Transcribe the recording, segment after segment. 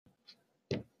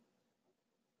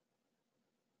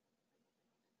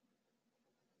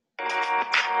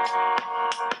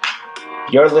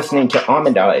You're listening to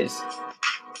Almond Eyes,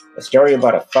 a story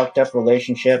about a fucked up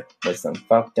relationship with some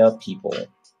fucked up people.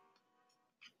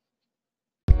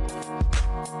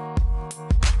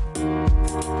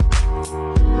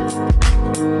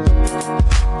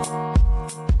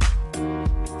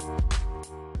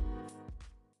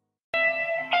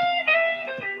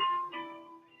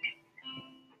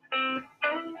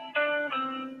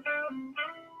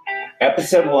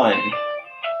 Episode 1.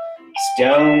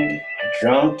 Stoned,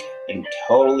 drunk, and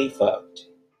totally fucked.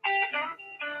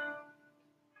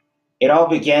 It all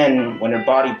began when her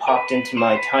body popped into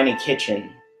my tiny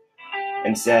kitchen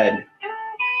and said,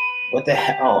 "What the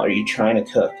hell are you trying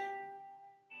to cook?"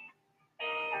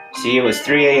 See, it was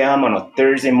 3 a.m. on a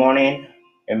Thursday morning,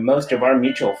 and most of our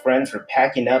mutual friends were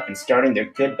packing up and starting their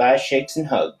goodbye shakes and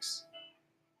hugs.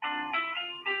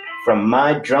 From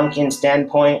my drunken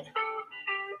standpoint,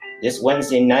 this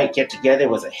Wednesday night get-together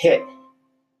was a hit.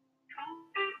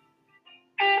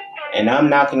 And I'm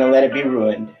not going to let it be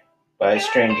ruined by a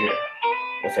stranger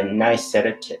with a nice set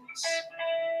of tits.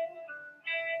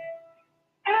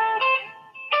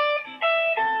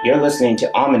 You're listening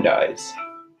to Almond Eyes.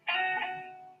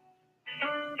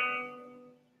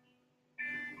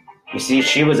 You see,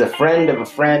 she was a friend of a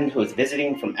friend who was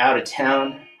visiting from out of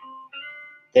town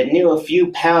that knew a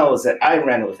few pals that I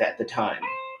ran with at the time,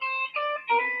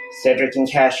 Cedric and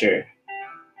Casher,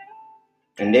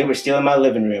 and they were still in my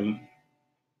living room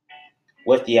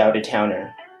with the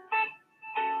out-of-towner.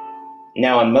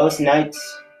 Now, on most nights,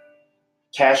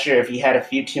 Casher, if he had a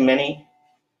few too many,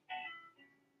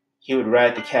 he would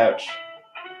ride the couch.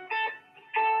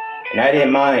 And I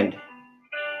didn't mind.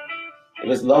 It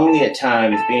was lonely at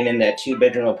times being in that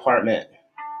 2-bedroom apartment.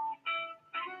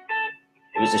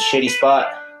 It was a shitty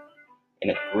spot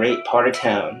in a great part of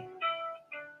town.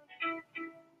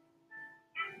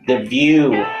 The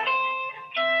view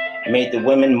made the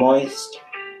women moist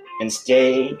and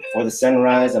stay for the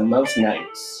sunrise on most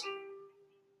nights.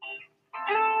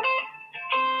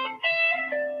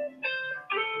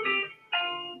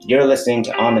 You're listening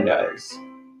to Almond Eyes.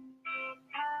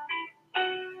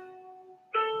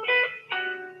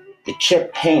 The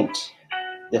chipped paint,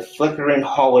 the flickering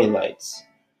hallway lights,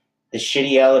 the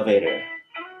shitty elevator.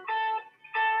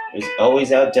 It was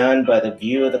always outdone by the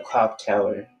view of the clock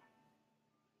tower.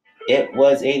 It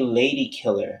was a lady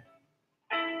killer.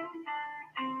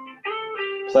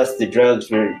 Plus the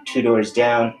drugs were 2 doors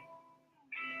down,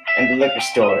 and the liquor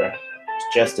store was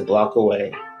just a block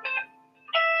away.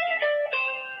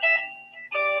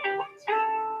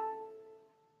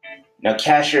 Now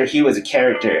Casher, he was a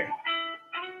character.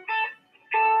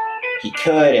 He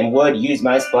could and would use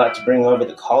my spot to bring over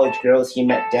the college girls he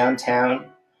met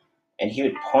downtown, and he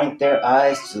would point their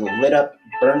eyes to the lit-up,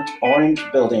 burnt orange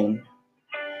building,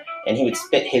 and he would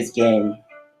spit his game,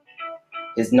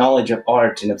 his knowledge of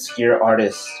art and obscure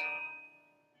artists,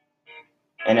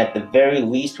 and at the very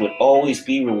least would always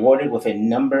be rewarded with a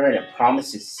number and a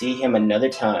promise to see him another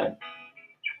time.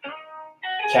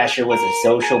 Casher was a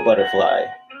social butterfly.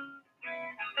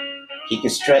 He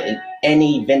could strut in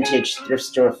any vintage thrift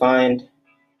store find,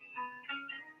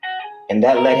 and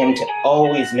that led him to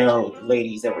always know the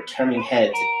ladies that were turning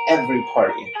heads at every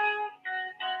party.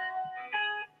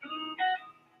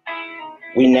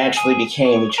 We naturally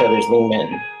became each other's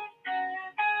wingmen,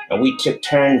 and we took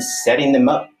turns setting them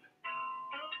up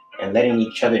and letting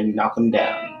each other knock them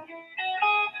down.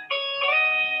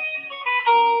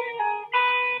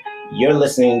 You're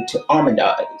listening to Almond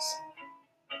Eyes.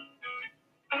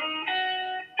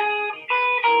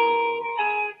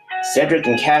 Cedric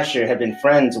and Casher had been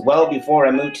friends well before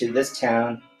I moved to this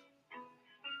town.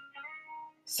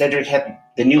 Cedric had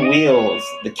the new wheels,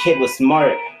 the kid was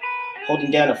smart,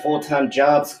 holding down a full-time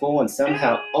job, school, and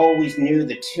somehow always knew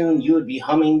the tune you would be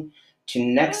humming to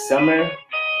next summer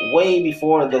way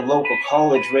before the local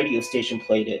college radio station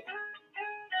played it.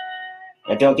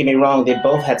 Now don't get me wrong, they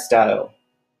both had style.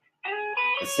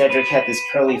 But Cedric had this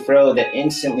curly fro that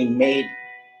instantly made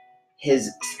his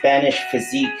Spanish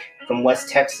physique from West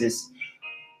Texas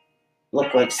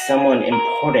look like someone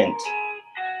important,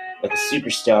 like a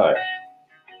superstar.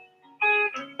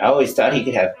 I always thought he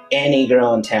could have any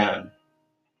girl in town,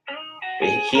 but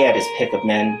he had his pick of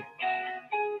men.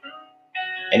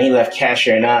 And he left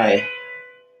Casher and I,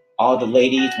 all the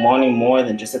ladies, wanting more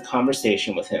than just a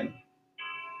conversation with him.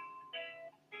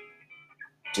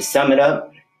 To sum it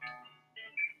up,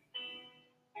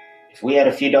 if we had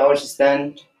a few dollars to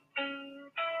spend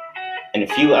and a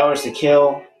few hours to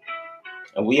kill,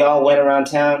 and we all went around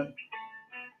town,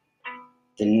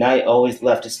 the night always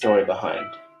left a story behind.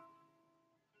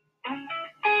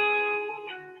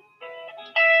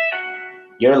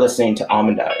 You're listening to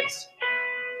Almond Eyes.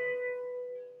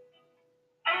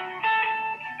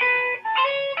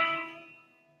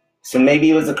 So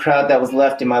maybe it was the crowd that was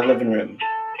left in my living room.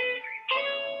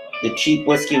 The cheap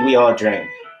whiskey we all drank.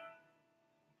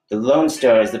 The Lone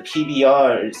Stars, the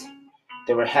PBRs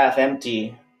that were half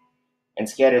empty and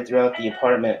scattered throughout the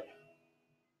apartment.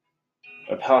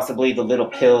 Or possibly the little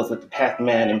pills with the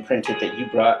Pac-Man imprinted that you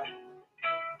brought.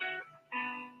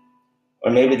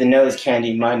 Or maybe the nose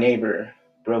candy my neighbor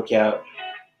broke out.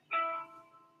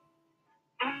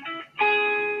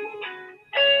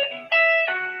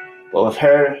 But with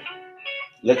her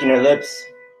licking her lips,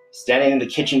 standing in the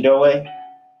kitchen doorway,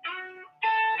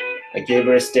 I gave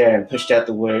her a stare and pushed out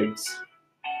the words,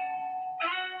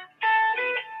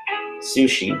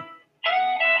 sushi.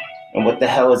 And what the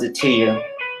hell is it to you?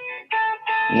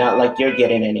 Not like you're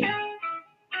getting any.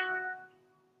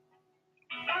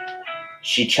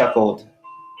 She chuckled.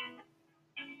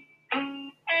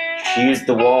 She used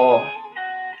the wall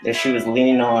that she was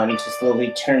leaning on to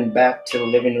slowly turn back to the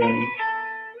living room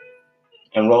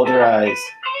and rolled her eyes.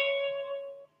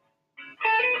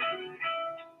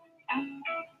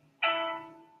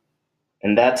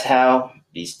 And that's how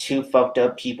these two fucked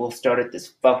up people started this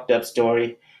fucked up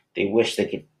story they wish they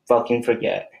could fucking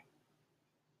forget.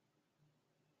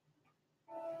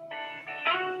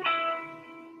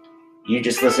 You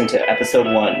just listened to episode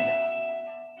 1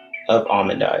 of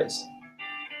Almond Eyes.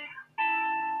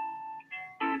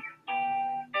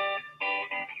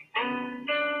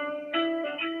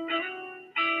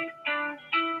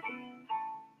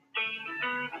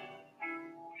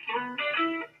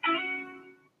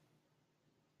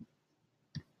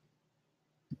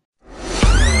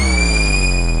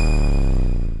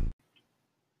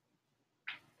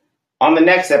 On the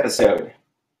next episode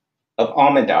of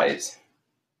Almond Eyes.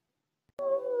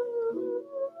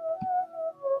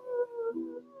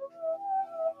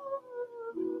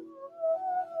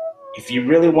 If you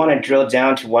really want to drill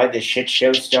down to why this shit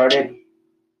show started,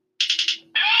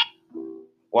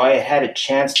 why it had a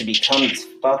chance to become this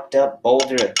fucked up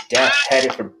boulder of death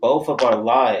headed for both of our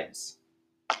lives,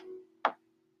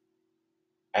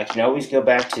 I can always go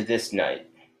back to this night.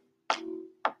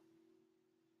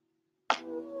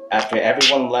 After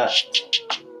everyone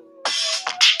left,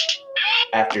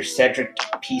 after Cedric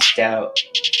peaced out,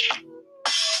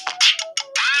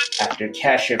 after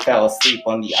Casher fell asleep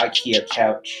on the IKEA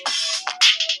couch,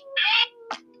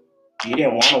 you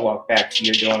didn't want to walk back to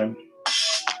your dorm,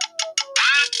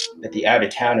 but the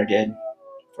out-of-towner did,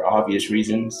 for obvious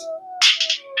reasons.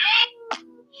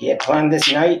 He had planned this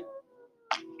night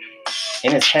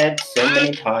in his head so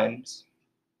many times.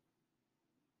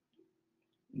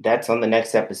 That's on the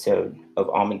next episode of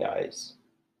Almond Eyes.